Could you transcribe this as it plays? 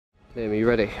Liam, are you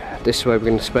ready? This is where we're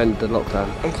going to spend the lockdown.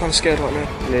 I'm kind of scared right now.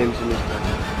 Liam's in this bed.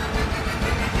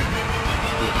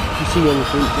 If you see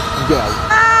anything, just yell.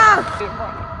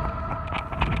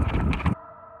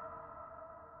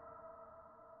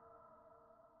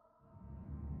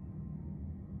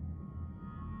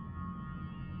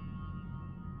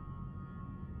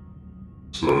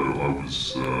 So I was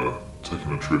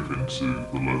taking a trip into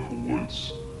the local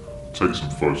woods, take some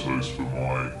photos for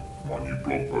my new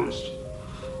blog post.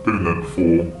 Been in there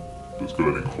before, but it's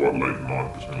going in quite late at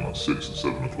night, between like 6 and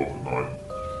 7 o'clock at night.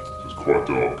 So it's quite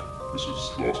dark. This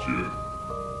was last year.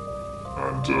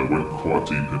 And went quite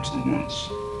deep into the woods.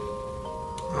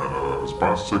 And I was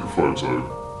about to take a photo.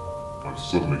 I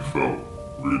suddenly felt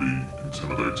really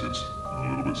intimidated and a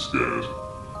little bit scared.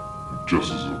 And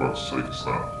just as I was about to take a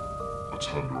snap, I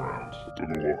turned around. I don't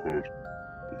know what I heard,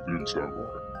 but it didn't sound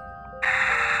right.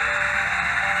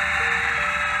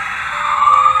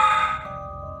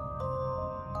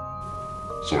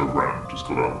 So I ran, just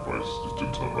got out of the place, just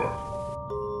didn't turn back.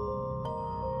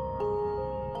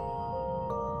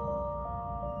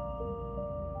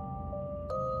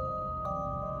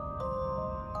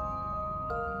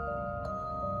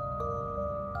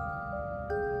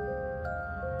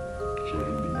 So I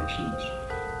haven't been back since.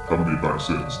 Haven't been back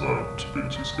since, no, I've been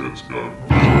too scared to go. I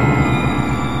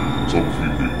told a few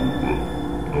people, but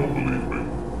no one believed me,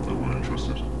 they weren't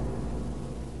interested.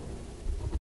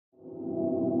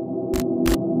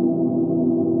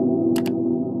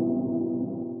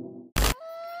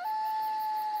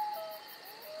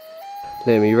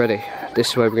 Liam, are you ready? This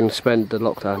is where we're going to spend the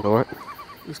lockdown, alright?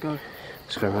 Let's go.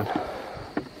 Let's go, man.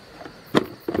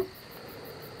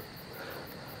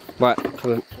 Right,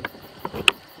 come on.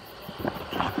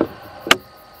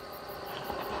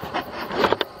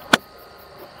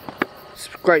 It's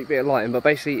a great bit of lighting, but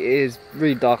basically it is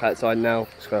really dark outside now.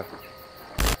 Let's go.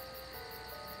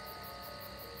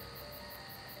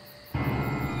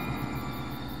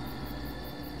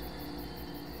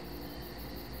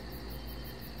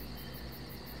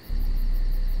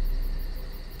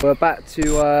 We're back to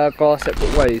go our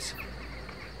separate ways.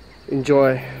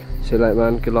 Enjoy. See you later,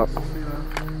 man. Good luck.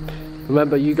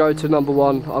 Remember, you go to number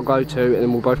 1, I'll go 2, and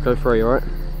then we'll both go 3, alright?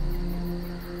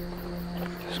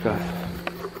 Let's go.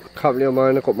 Currently on my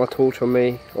own, I've got my torch on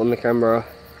me, on the camera.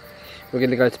 We're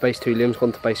going to go to base 2, Liam's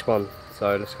gone to base 1,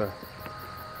 so let's go.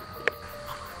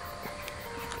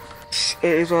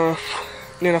 It is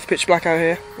near enough pitch black out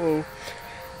here,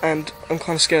 and I'm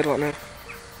kind of scared right now.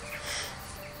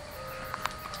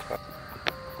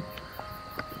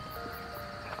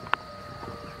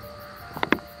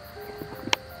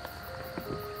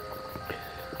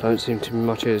 Don't seem to be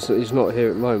much here. He's not here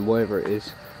at the moment, wherever it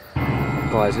is.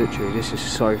 Guys, literally, this is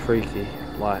so freaky.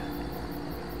 Like,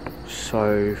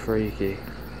 so freaky.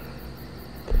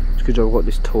 It's good job I've got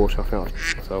this torch, I think I'll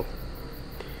myself.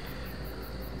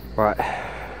 Right.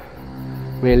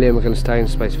 Me and Liam are going to stay in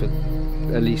space for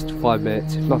at least 5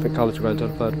 minutes. If nothing comes, we're going to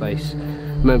the third base.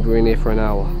 Remember, we're in here for an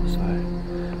hour, so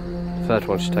the third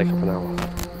one should take up an hour.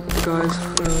 Guys,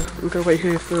 we're going to wait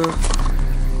here for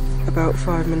about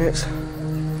 5 minutes.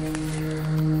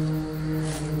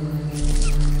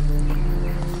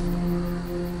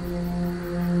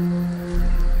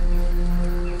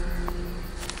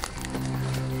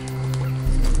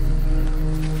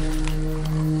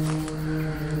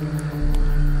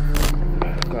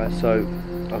 So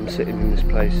I'm sitting in this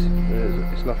place.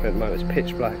 It's nothing at the moment. It's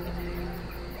pitch black.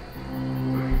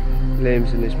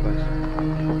 Liam's in this place.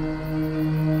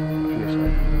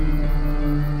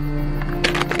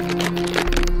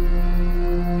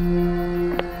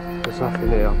 There's nothing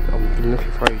here. I've been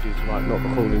looking for ages to like not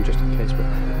record him just in case, but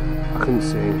I couldn't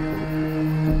see anything.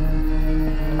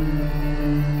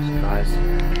 So guys,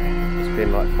 it's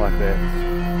been like 5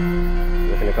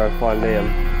 minutes. We're gonna go find Liam,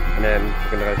 and then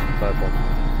we're gonna go to the third one.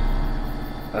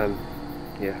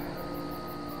 Yeah.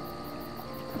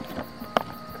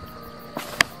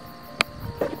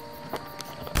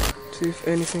 See if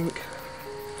anything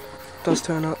does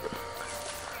turn up,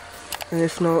 and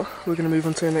if not, we're going to move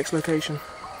on to the next location.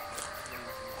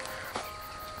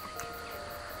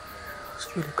 It's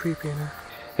really creepy in there.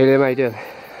 Hey Liam, how you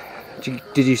doing?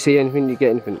 Did you see anything? Did you get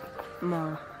anything?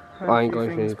 No. I ain't got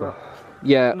anything either.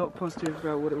 Yeah. Not positive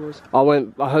about what it was.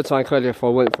 I heard something earlier, so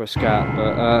I went for a scout,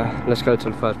 but let's go to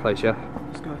the first place, yeah?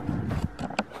 Let's go.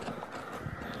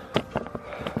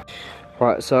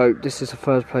 Right, so this is the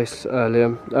first place,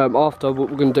 Liam. After,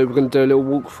 what we're going to do a little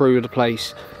walk through the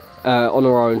place on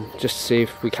our own, just to see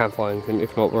if we can find anything.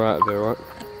 If not, we're out of here, right?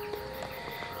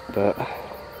 But,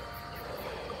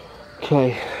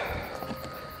 okay.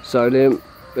 So Liam,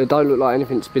 it don't look like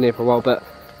anything's been here for a while, but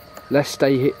let's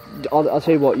stay here. I'll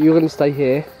tell you what, you're gonna stay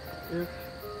here. Yeah.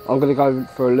 I'm gonna go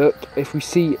for a look. If you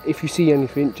see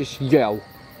anything, just yell.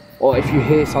 Or if you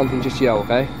hear something, just yell,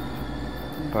 okay?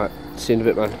 Right, see you in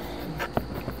a bit, man.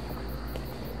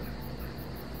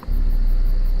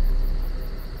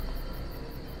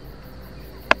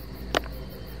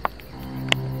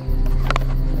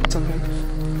 Something.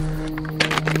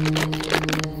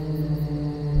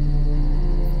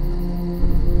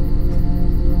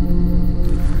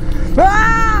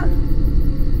 Ah!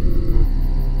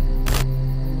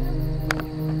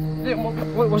 Liam,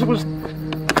 what's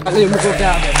Liam, we'll go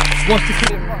down there. What's the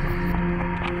kid in front?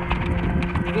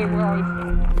 Liam, where are you?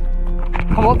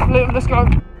 Come on, Liam, let's go.